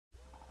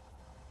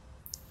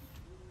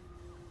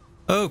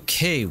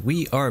Okay,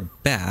 we are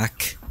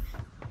back.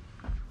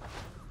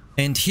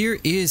 And here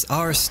is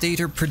our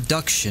stator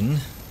production.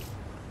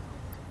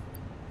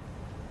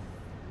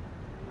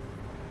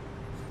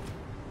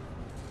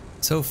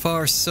 So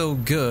far, so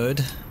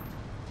good.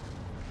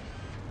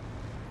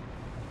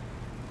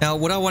 Now,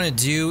 what I want to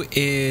do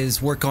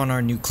is work on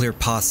our nuclear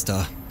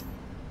pasta.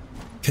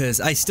 Because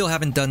I still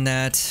haven't done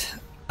that.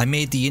 I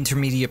made the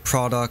intermediate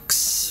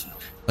products,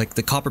 like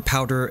the copper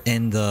powder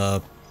and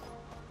the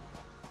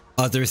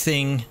other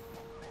thing.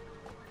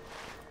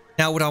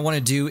 Now what I want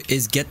to do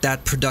is get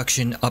that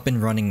production up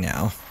and running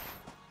now.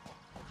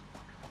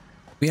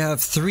 We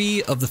have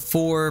 3 of the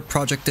 4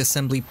 project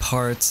assembly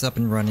parts up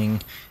and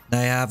running.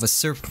 And I have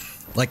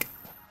a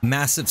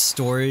massive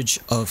storage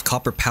of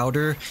copper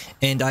powder,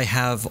 and I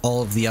have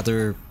all of the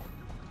other,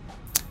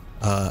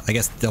 I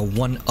guess the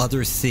one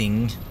other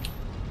thing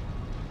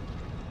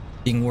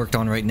being worked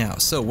on right now.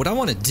 So what I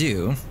want to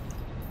do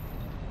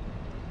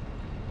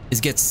is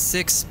get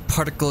 6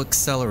 particle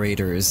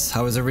accelerators.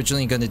 I was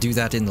originally going to do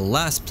that in the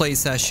last play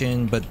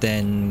session, but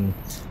then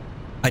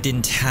I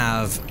didn't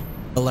have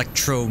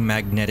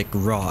electromagnetic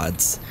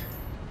rods.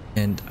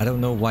 And I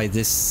don't know why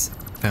this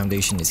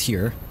foundation is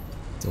here.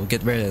 So we'll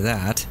get rid of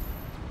that.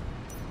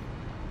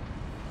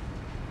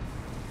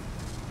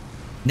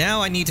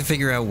 Now I need to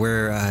figure out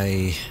where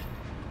I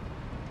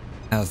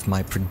have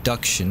my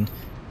production.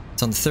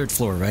 It's on the 3rd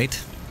floor,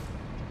 right?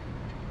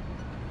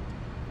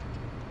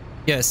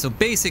 Yeah, so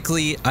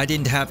basically, I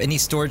didn't have any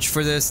storage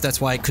for this. That's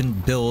why I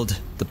couldn't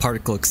build the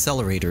particle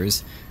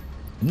accelerators.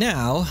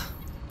 Now,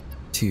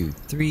 2,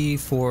 3,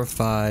 4,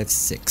 5,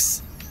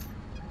 6.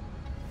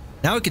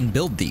 Now I can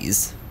build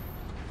these.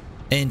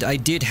 And I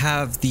did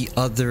have the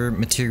other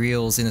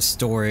materials in a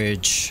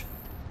storage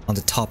on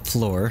the top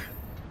floor.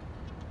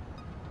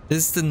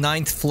 This is the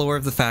 9th floor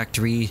of the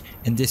factory,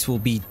 and this will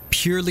be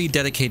purely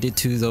dedicated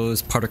to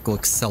those particle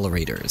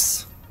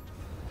accelerators.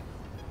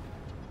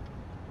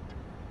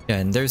 Yeah,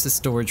 and there's the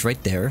storage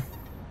right there.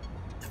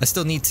 I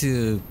still need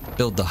to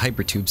build the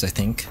hypertubes, I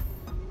think.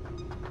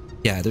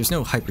 Yeah, there's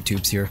no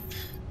hypertubes here.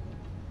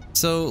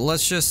 So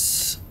let's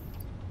just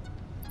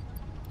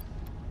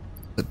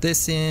put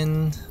this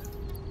in.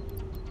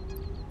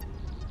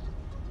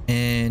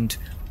 And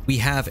we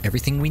have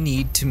everything we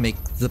need to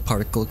make the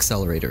particle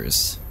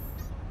accelerators.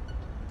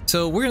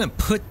 So we're gonna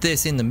put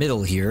this in the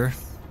middle here.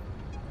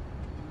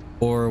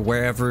 Or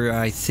wherever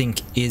I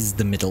think is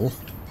the middle.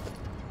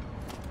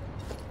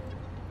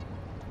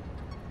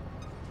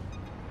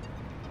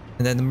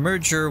 And then the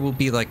merger will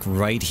be like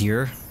right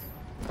here.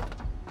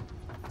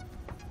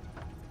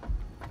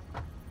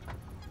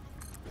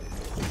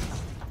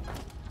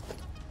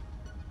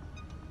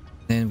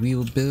 And we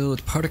will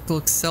build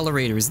particle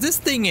accelerators. This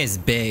thing is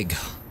big.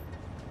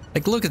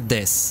 Like, look at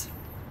this.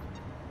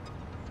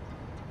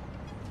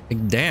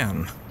 Like,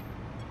 damn.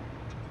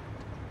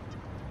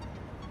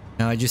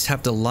 Now I just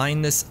have to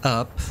line this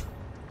up.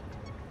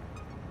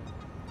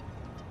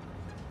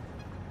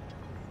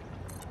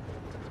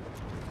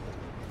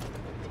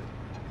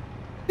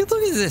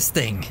 Look at this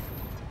thing.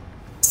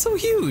 It's so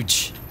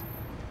huge.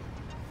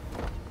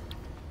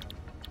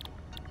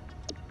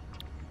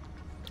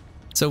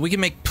 So we can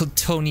make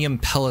plutonium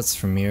pellets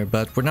from here,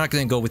 but we're not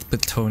going to go with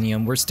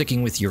plutonium. We're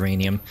sticking with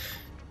uranium.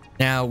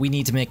 Now we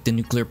need to make the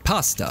nuclear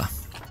pasta.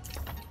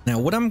 Now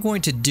what I'm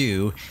going to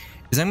do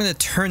is I'm going to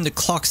turn the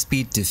clock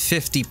speed to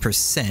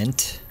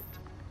 50%.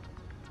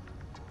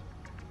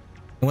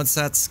 And what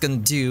that's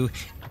going to do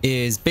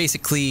is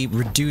basically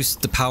reduce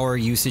the power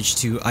usage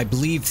to, I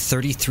believe,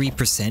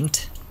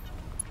 33%.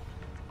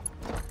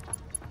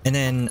 And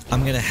then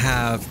I'm gonna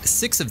have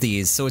 6 of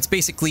these, so it's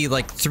basically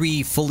like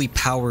 3 fully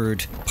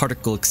powered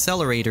particle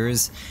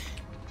accelerators,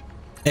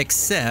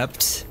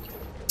 except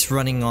it's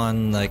running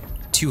on like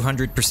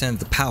 200% of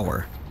the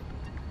power.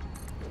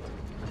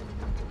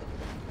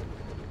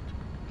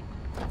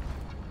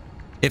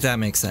 If that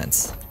makes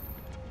sense.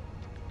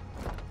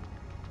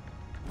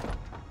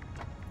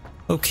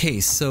 Okay,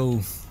 so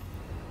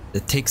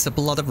it takes up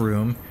a lot of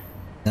room.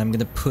 And I'm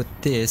gonna put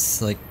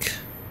this like...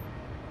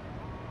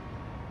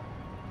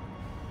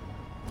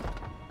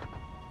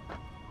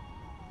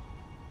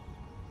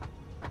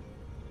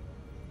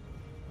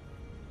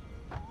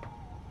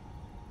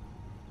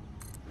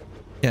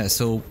 Yeah,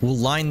 so we'll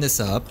line this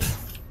up.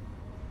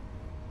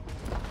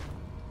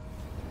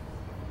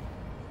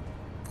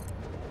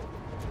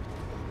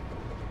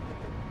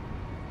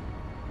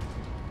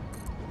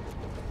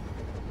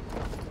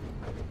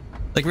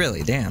 Like,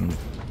 really, damn.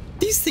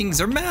 These things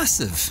are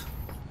massive!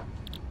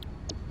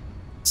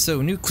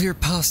 So, nuclear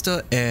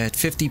pasta at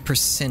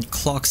 50%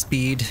 clock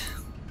speed.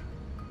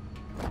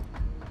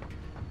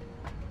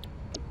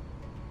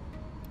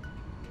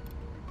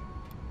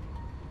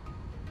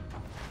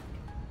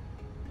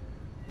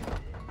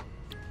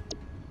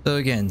 So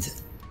again,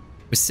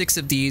 with 6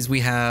 of these,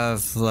 we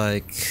have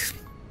like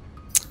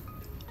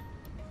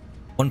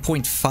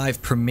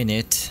 1.5 per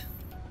minute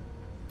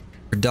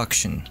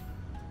production.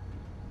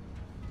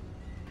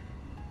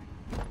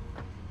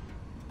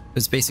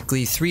 It's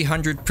basically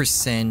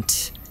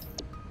 300%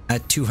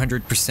 at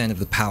 200% of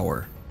the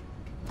power.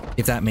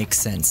 If that makes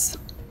sense.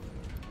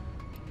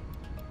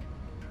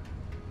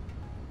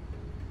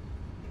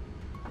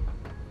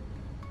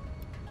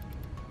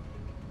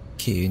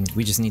 Okay, and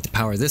we just need to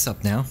power this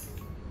up now.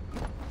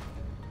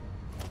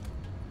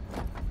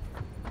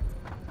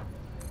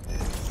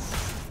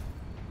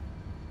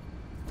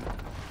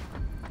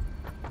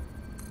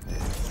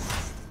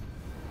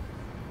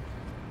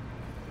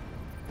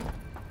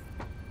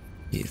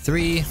 Okay,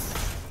 3.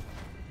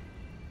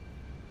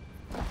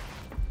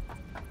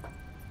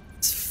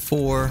 It's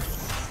 4.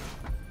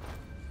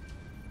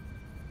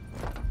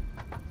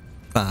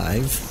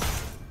 5.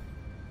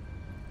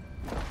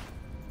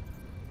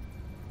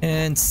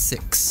 And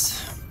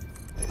 6.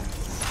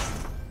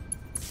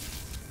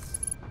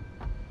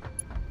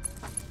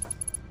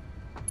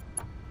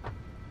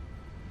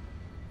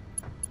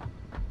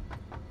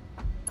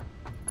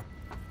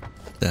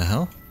 The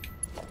hell?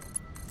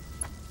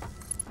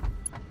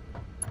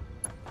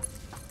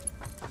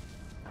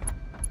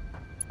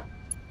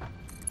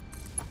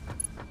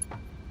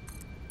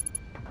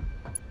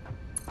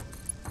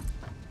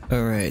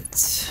 All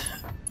right.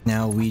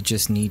 Now we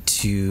just need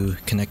to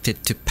connect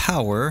it to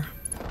power.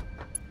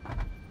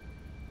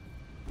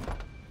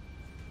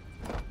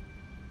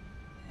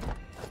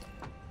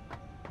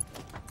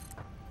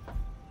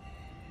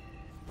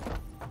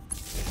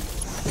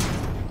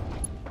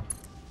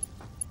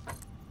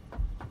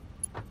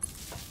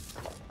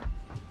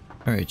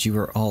 Alright, you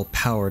are all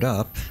powered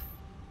up.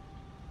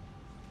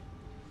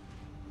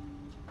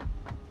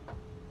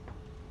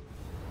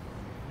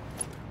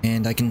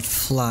 And I can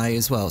fly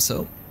as well,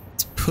 so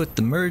let's put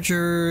the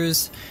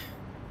mergers.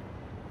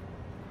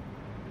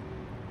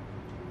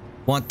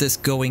 Want this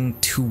going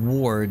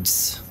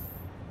towards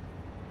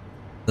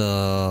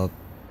the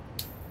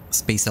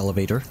space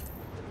elevator.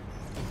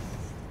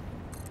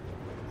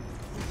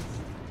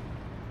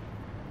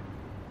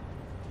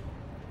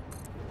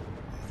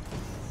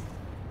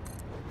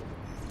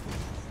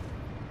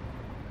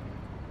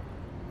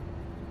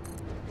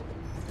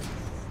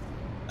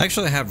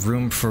 Actually, I have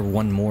room for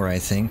one more, I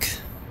think.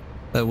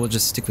 But we'll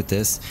just stick with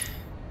this.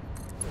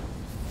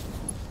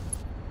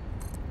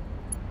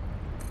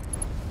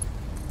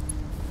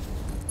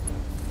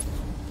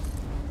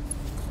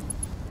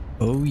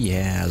 Oh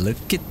yeah,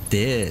 look at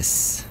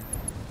this.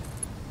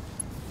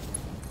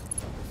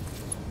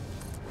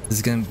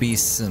 There's gonna be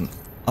some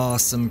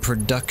awesome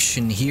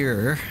production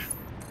here.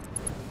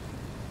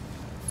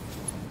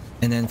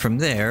 And then from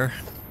there,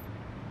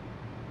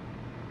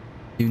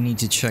 you need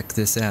to check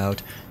this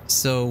out.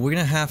 So we're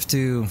gonna have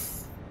to...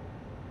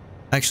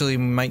 Actually,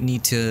 we might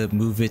need to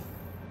move it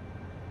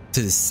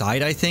to the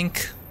side, I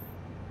think.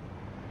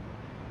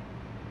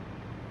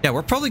 Yeah,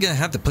 we're probably gonna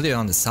have to put it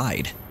on the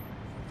side.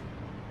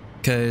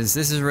 Because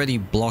this is already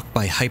blocked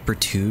by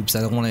hypertubes.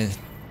 I don't want to,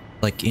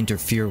 like,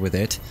 interfere with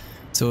it.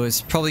 So it's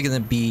probably gonna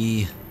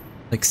be,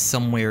 like,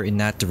 somewhere in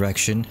that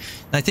direction.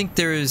 And I think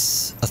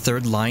there's a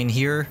third line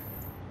here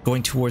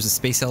going towards the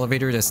space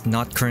elevator that's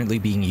not currently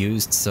being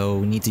used, so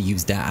we need to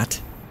use that.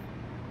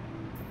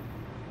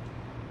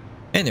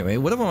 Anyway,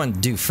 what do I want to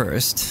do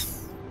first?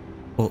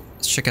 Well,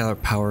 let's check out our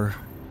power.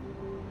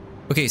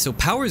 Okay, so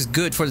power is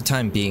good for the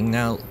time being.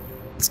 Now,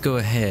 let's go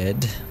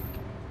ahead.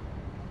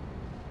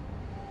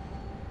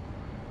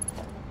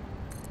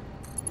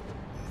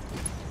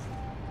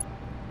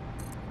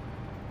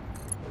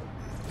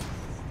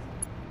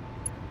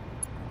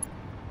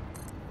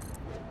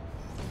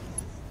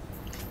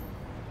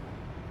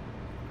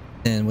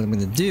 And what I'm going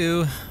to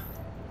do...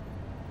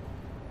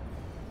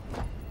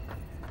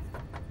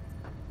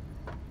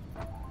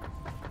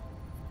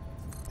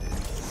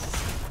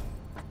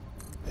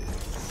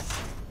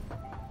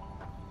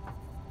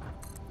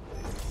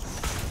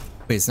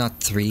 Wait, it's not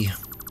 3.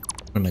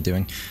 What am I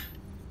doing?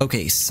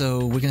 Okay,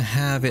 so we're gonna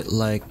have it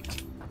like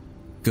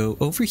go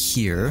over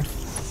here,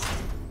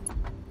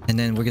 and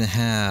then we're gonna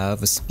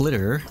have a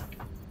splitter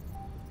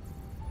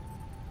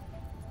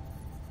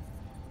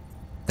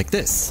like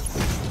this.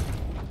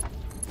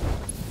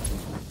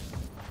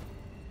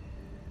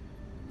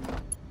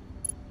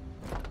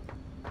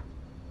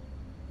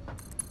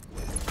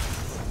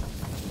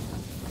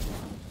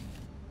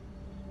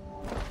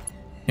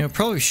 You know,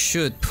 probably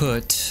should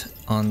put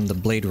on the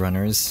Blade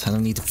Runners. I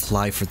don't need to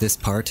fly for this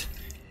part.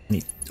 I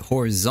need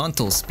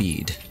horizontal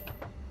speed.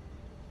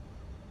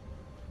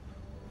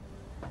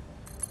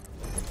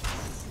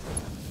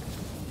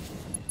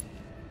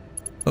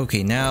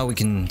 Okay, now we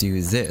can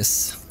do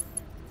this.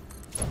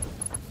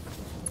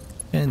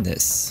 And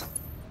this.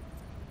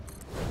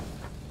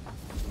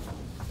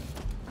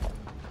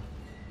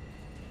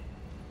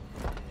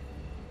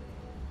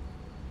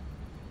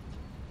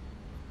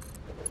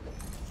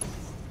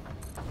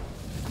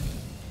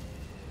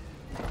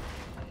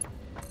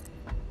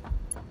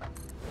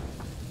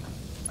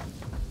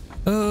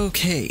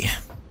 Okay.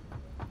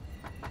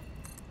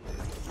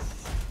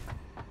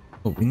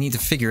 Well, we need to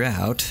figure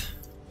out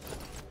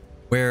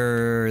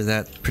where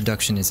that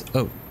production is.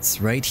 Oh, it's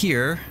right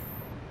here.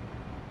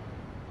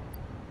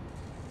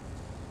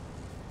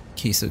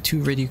 Okay, so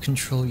 2 radio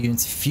control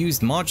units.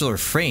 Fused modular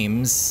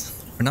frames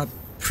are not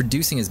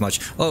producing as much.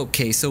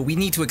 Okay, so we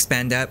need to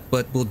expand that,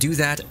 but we'll do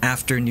that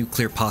after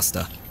nuclear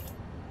pasta.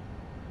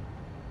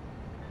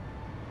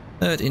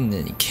 But in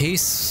any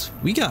case,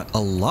 we got a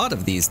lot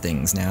of these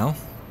things now.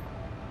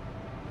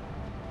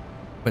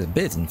 Quite a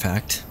bit, in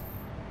fact.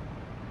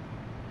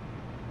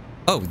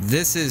 Oh,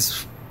 this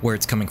is where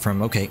it's coming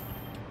from. Okay.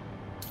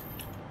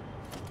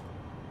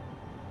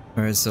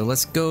 Alright, so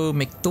let's go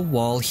make the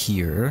wall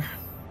here.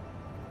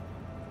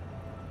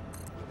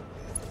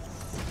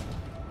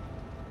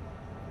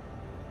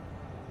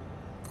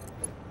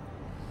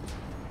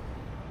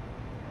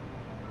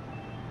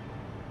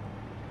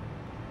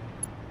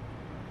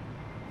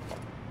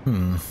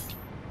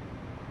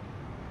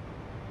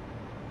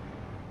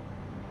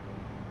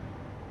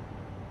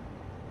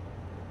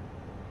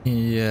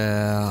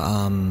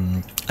 Yeah,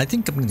 I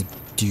think I'm gonna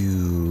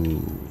do...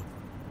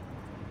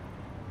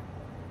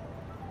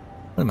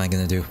 What am I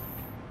gonna do?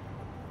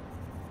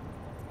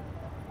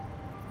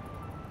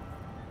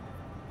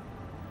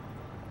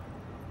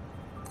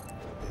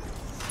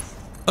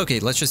 Okay,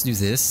 let's just do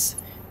this.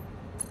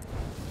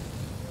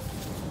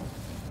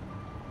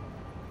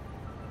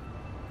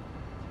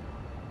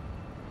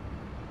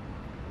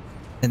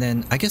 And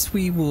then I guess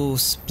we will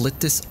split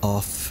this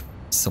off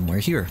somewhere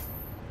here.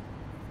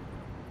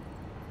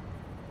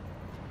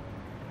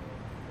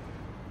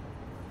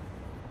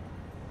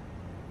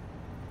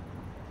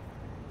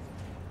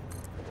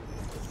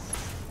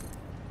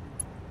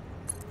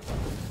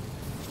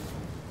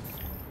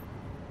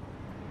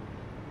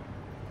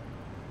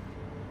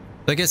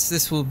 I guess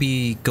this will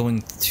be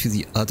going to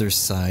the other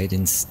side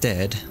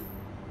instead.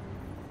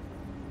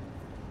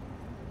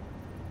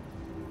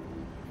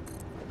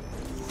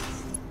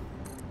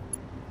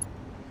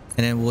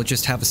 And then we'll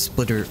just have a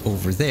splitter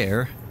over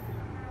there,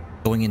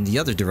 going in the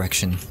other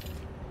direction.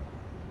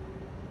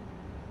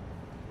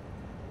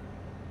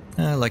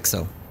 Like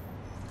so.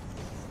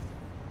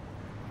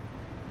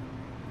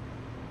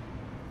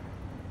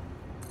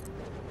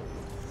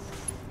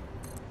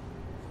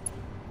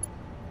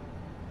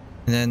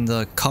 And then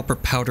the copper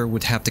powder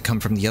would have to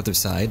come from the other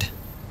side.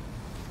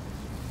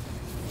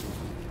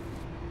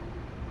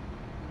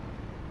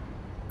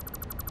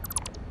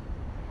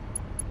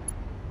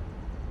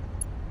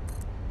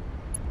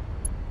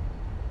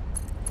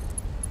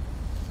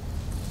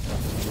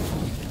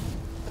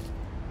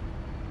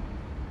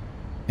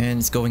 And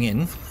it's going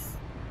in.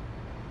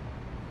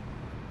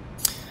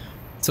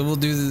 So we'll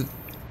do the...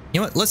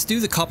 You know what? Let's do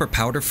the copper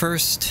powder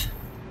first.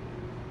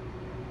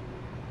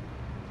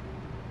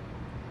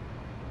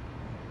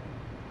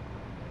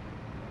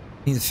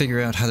 Need to figure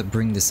out how to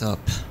bring this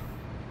up.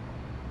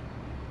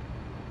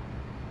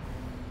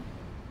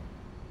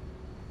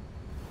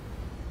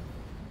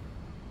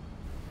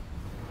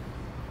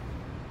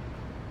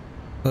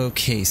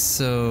 Okay,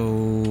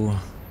 so...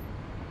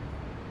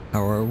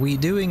 How are we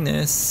doing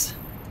this?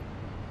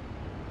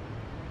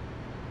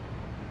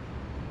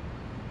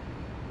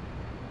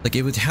 Like,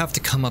 it would have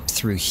to come up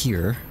through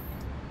here.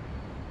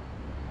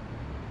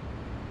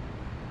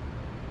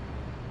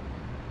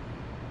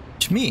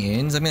 Which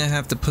means I'm gonna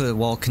have to put a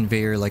wall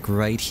conveyor, like,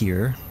 right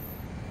here.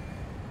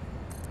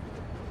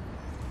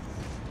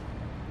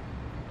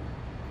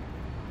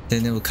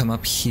 Then it will come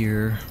up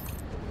here.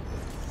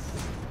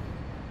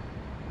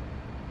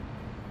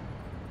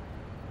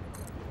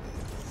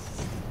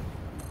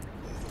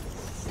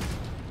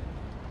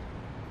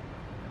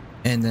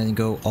 And then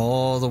go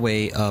all the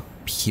way up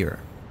here.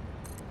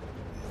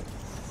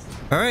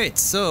 Alright,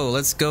 so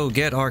let's go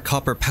get our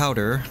copper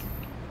powder.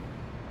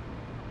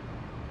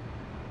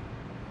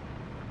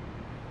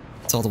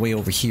 It's all the way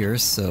over here,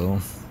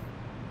 so...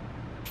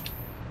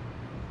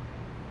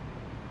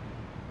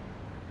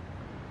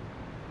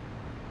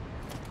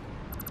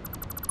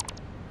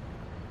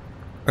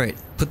 Alright,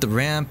 put the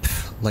ramp,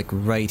 like,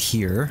 right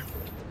here.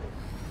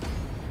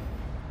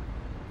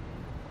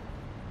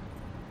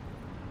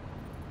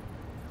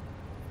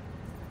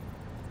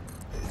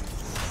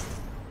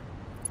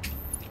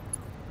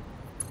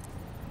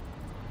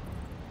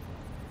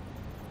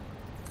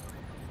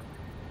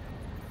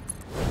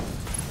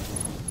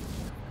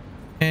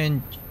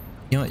 And,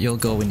 you know what, you'll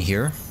go in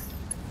here.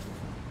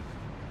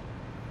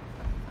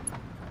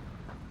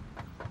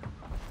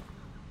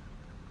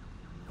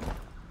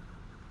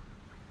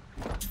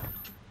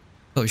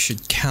 Oh, you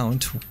should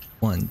count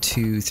 1,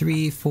 2,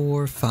 3,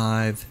 4,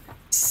 5,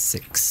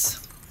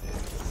 6.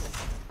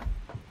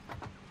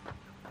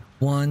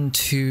 1,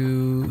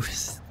 2,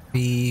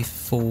 3,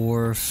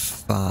 4,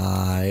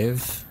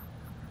 5,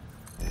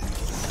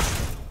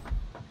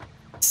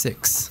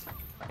 6.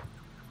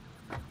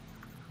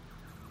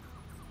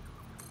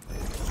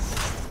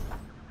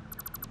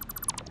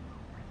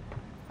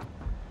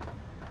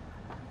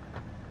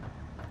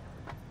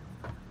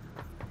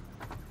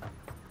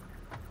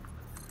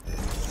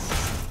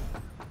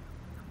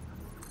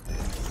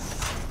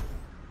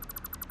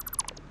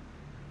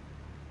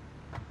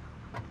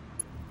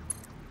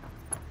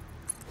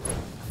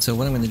 So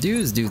what I'm going to do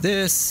is do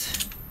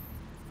this.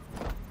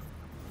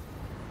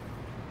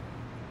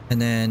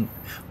 And then,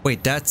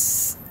 wait,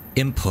 that's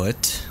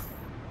input.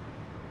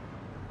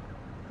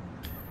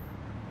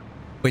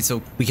 Wait,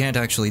 so we can't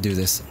actually do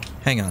this.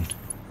 Hang on.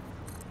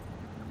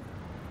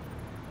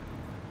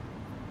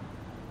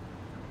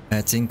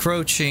 That's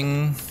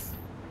encroaching.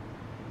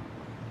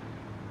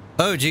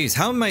 Oh geez,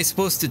 how am I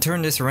supposed to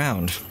turn this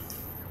around?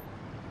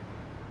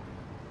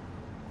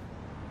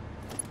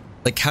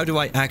 Like, how do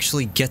I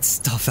actually get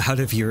stuff out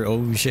of here?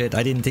 Oh shit,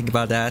 I didn't think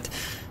about that.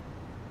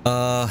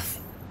 You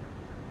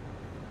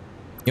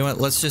know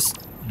what, let's just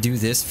do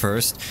this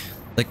first.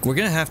 Like, we're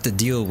gonna have to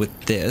deal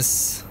with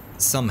this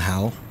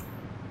somehow.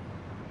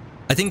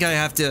 I think I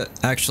have to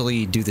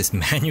actually do this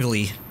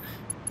manually.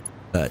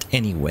 But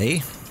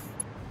anyway.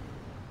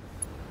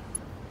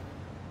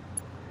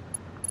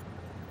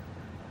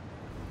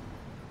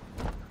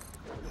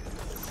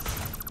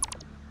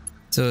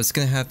 So it's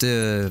gonna have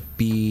to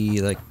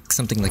be like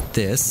something like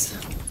this.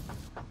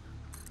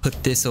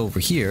 Put this over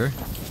here.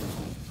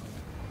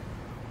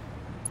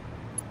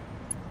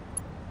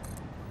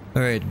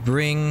 Alright,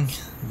 bring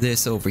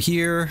this over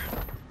here.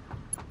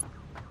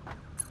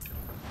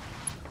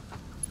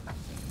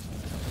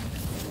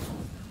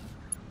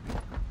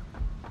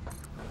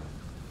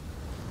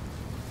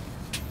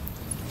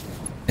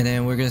 And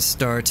then we're gonna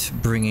start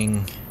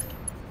bringing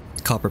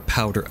copper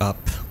powder up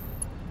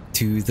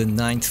to the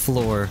 9th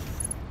floor.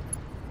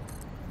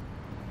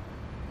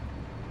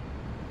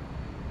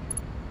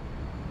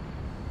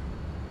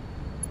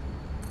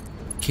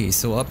 Okay,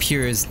 so up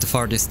here is the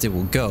farthest it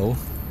will go.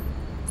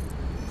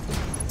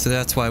 So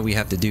that's why we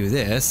have to do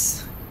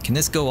this. Can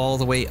this go all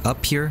the way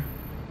up here?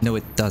 No,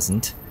 it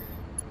doesn't.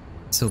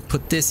 So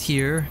put this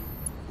here.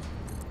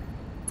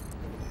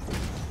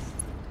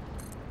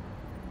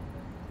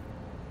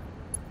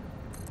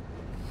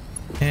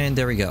 And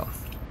there we go.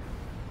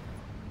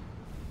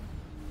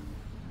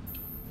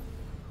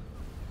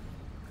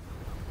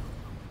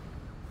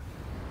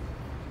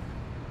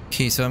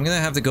 Okay, so I'm gonna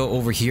have to go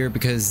over here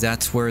because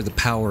that's where the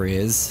power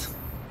is.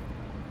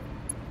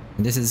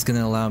 And this is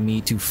gonna allow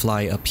me to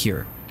fly up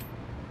here.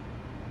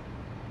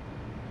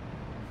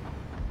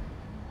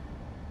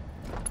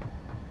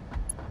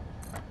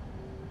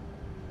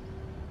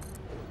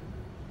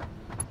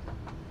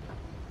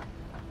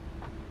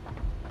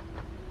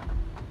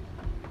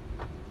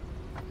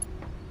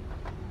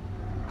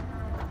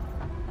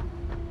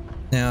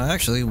 Now,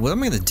 actually, what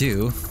I'm gonna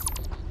do,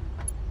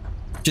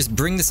 just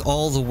bring this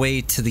all the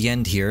way to the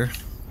end here.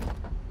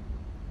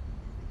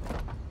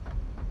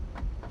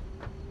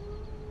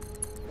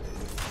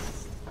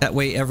 That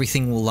way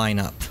everything will line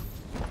up.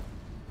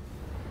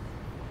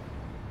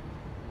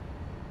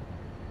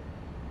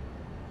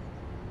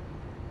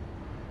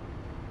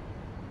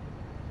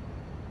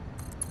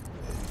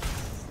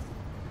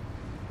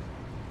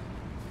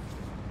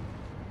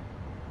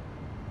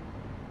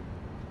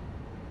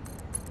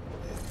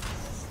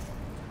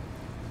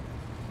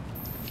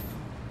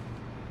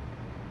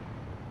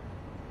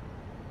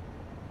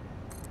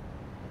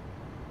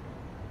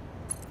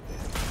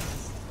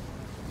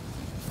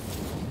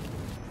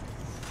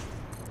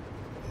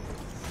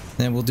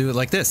 Then we'll do it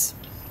like this.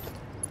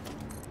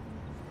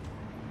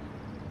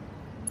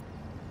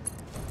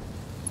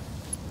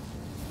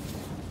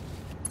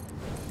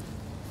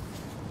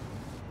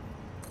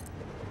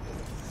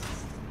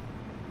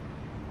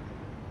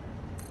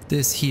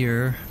 This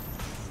here.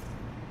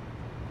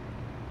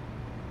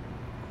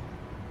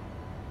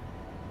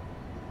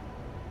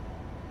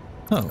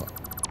 Oh,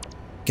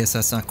 guess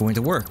that's not going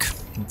to work.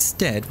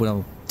 Instead, what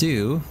I'll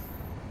do,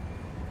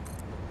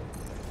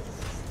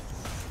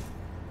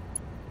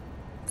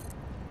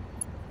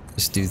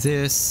 just do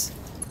this,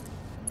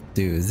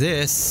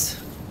 this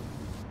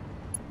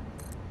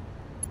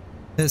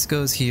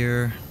goes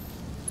here.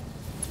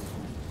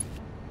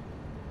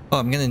 Oh,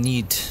 I'm gonna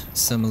need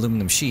some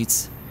aluminum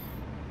sheets.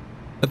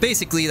 But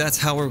basically, that's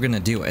how we're gonna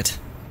do it.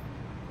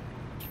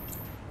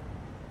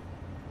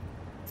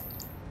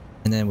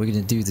 And then we're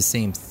gonna do the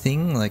same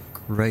thing, like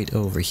right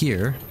over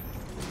here.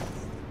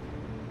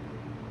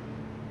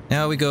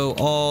 Now we go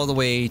all the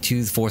way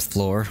to the 4th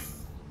floor.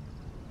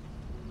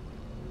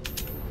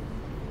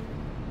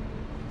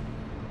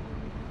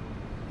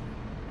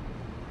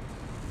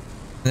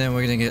 And then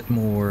we're gonna get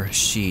more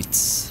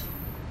sheets.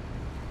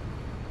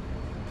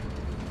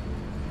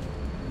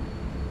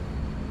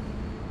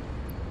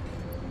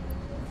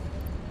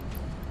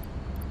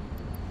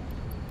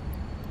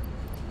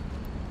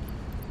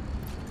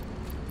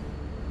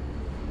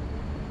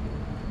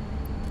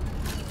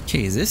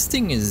 Okay, this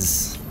thing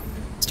is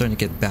starting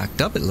to get backed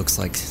up, it looks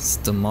like. It's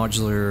the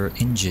modular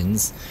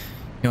engines.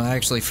 You know, I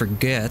actually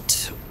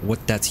forget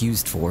what that's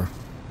used for.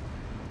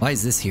 Why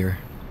is this here?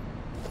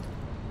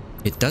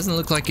 It doesn't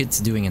look like it's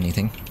doing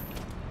anything.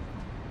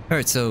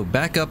 Alright, so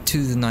back up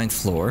to the 9th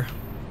floor.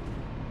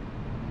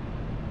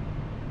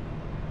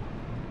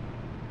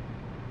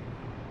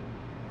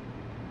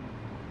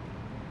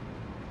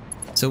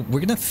 So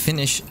we're gonna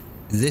finish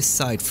this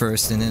side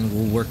first and then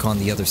we'll work on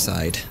the other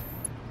side.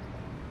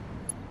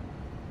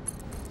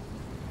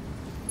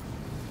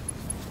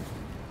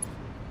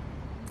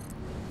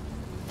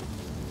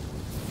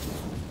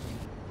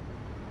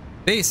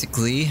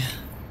 Basically,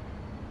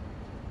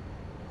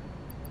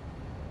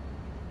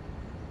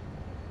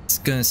 It's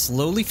gonna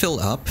slowly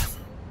fill up.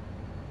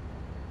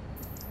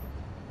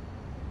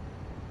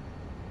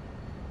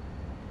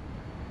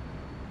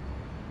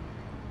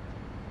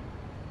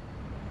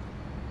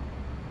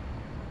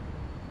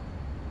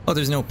 Oh,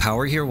 there's no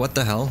power here? What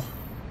the hell?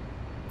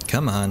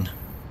 Come on.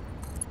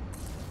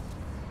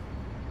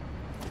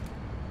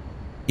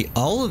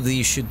 All of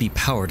these should be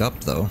powered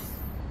up, though.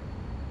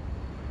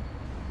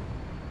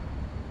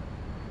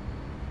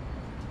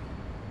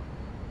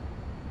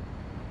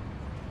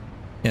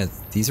 Yeah,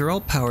 these are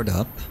all powered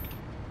up.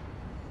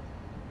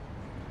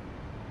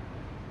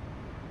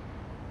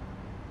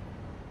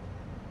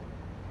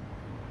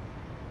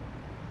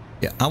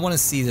 Yeah, I want to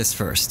see this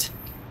first.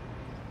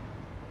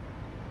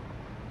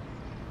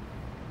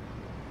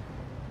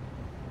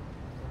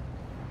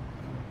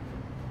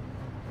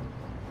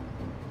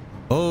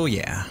 Oh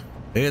yeah,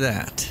 look at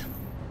that.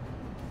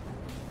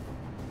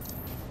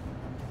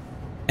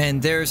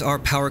 And there's our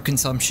power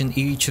consumption.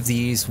 Each of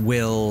these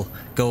will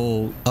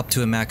go up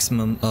to a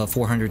maximum of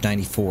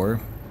 494.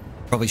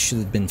 Probably should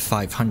have been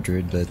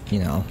 500, but you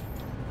know.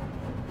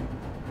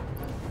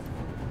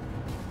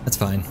 That's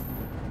fine.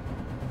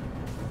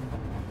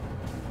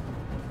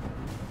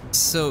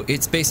 So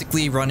it's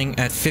basically running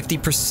at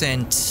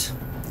 50%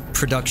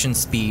 production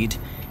speed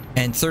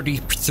and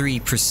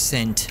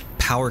 33%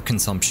 power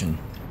consumption.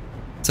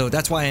 So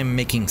that's why I'm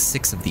making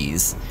 6 of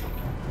these.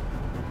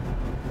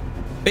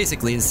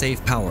 Basically to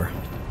save power.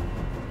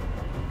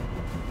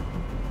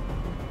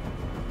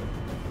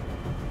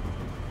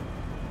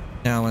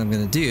 Now what I'm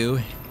gonna do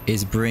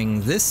is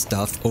bring this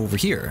stuff over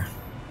here.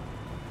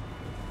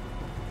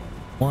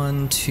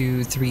 1,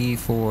 2, 3,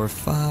 4,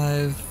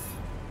 5.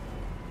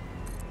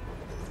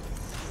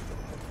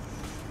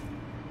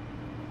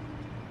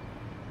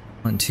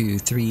 One, 2,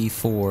 3,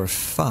 4,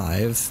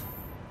 5,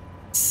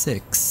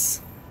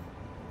 6.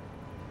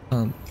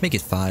 Make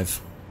it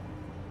 5.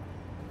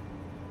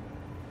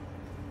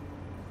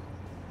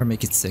 Or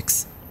make it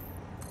 6.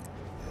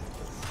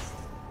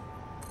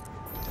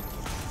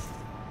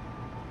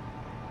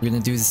 We're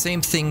gonna do the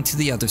same thing to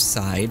the other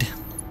side.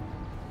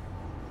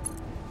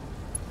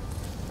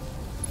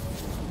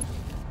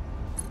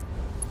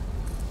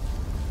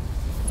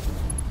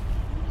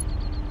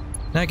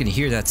 Now I can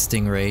hear that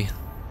stingray,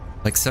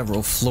 like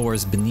several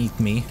floors beneath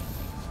me.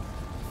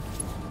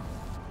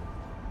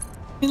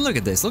 I mean, look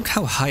at this. Look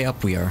how high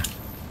up we are.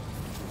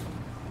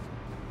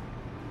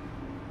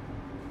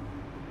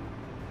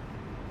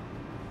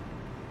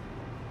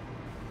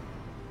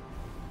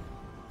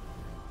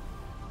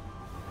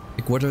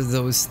 Like, what are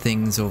those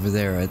things over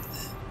there?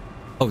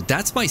 Oh,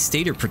 that's my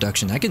stator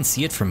production. I can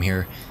see it from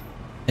here.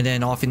 And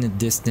then off in the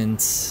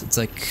distance, it's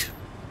like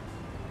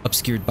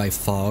obscured by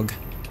fog.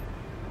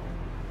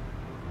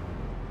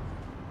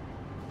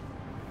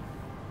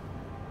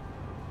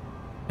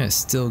 Yeah,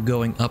 still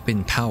going up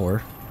in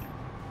power.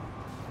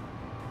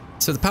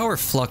 So the power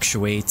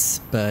fluctuates,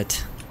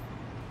 but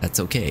that's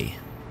okay.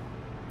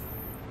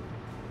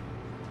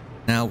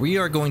 Now we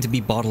are going to be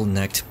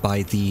bottlenecked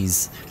by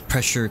these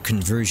pressure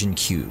conversion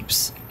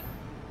cubes.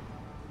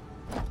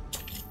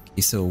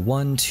 Okay, so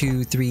 1,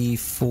 2, 3,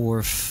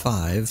 4,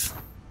 5.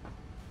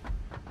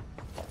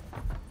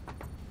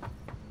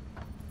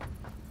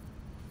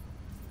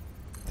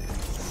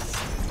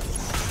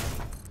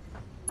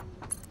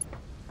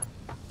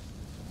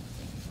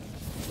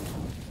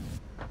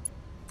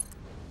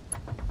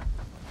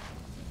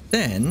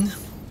 Then,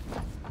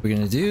 what we're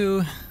gonna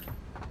do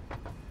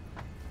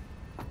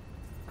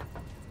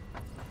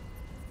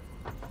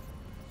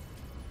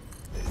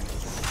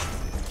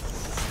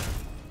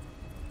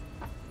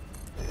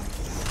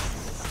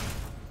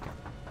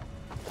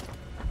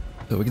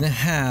so we're gonna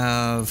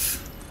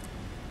have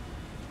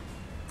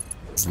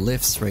these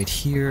lifts right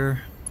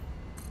here,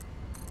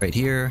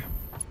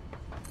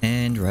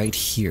 and right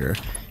here.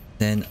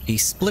 Then a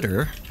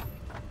splitter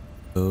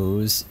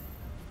goes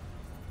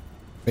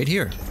right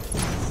here.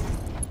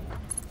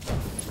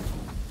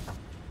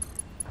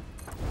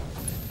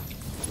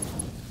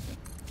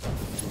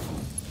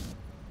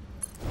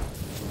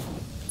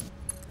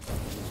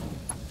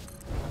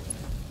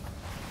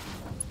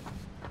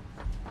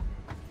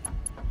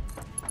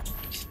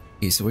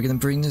 Okay, so we're gonna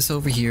bring this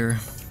over here.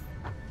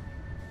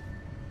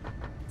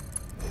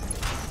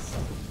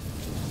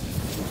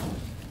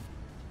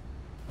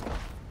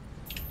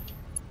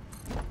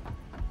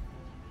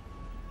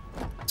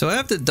 So I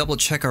have to double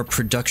check our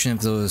production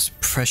of those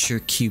pressure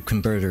cube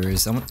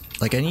converters. I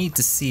need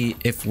to see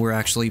if we're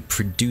actually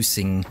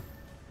producing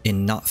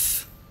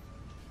enough.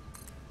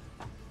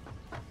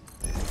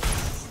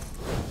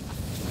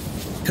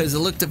 Because the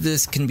look of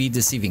this can be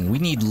deceiving. We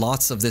need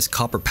lots of this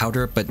copper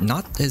powder, but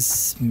not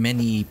as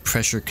many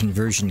pressure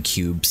conversion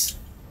cubes.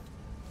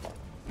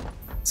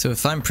 So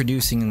if I'm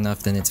producing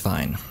enough, then it's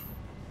fine.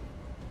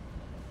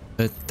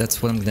 But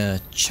that's what I'm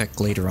gonna check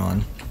later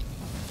on.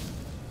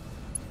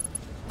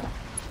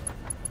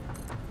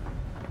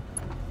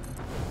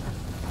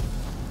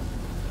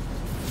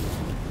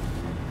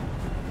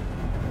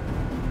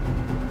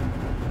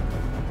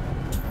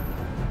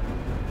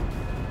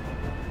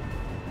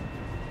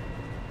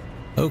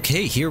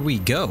 Okay, here we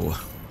go.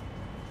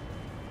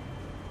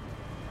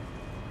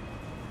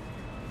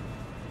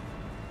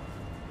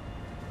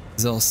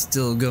 It's all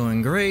still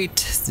going great.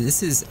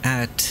 This is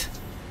at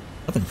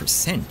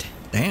 11%.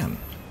 Damn.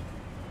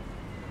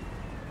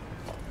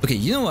 Okay,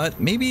 you know what?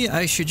 Maybe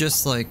I should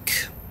just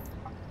like...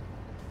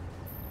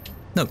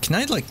 No, can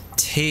I like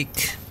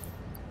take...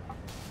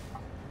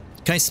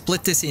 Can I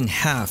split this in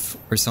half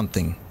or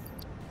something?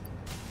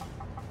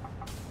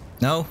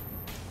 No?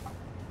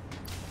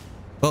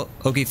 Well,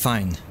 okay,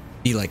 fine.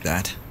 Be like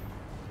that.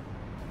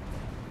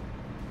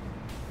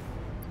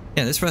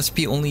 Yeah, this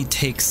recipe only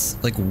takes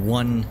like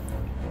one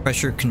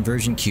pressure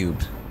conversion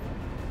cube.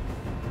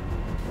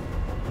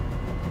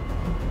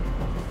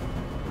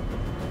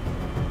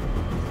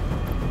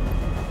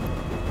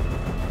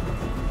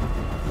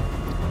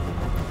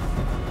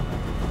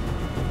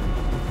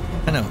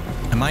 I know.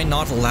 Am I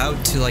not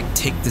allowed to like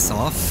take this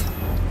off?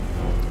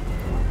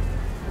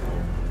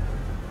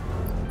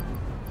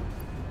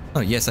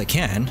 Oh, yes, I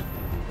can.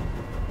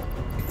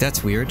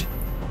 That's weird.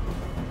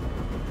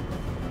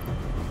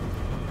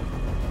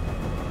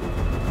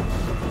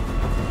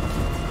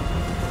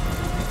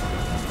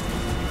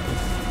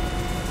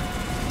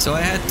 So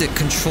I had to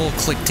control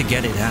click to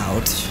get it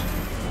out.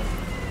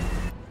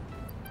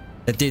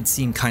 That did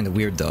seem kind of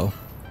weird though.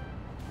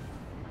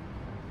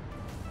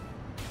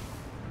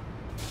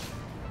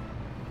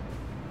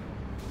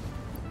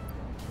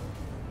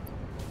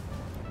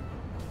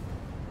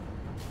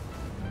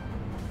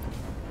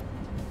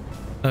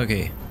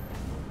 Okay,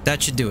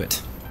 that should do it.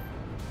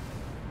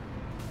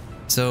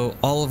 So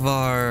all of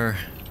our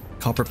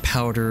copper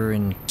powder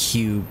and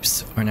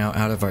cubes are now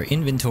out of our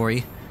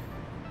inventory.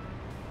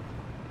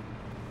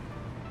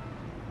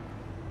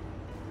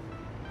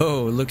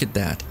 Oh, look at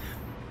that.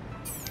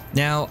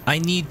 Now I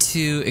need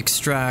to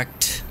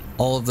extract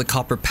all of the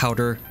copper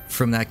powder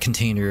from that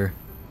container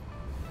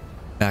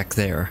back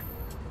there.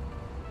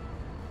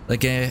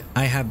 Like, I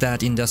have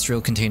that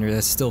industrial container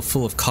that's still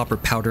full of copper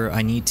powder.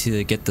 I need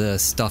to get the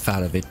stuff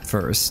out of it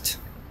first.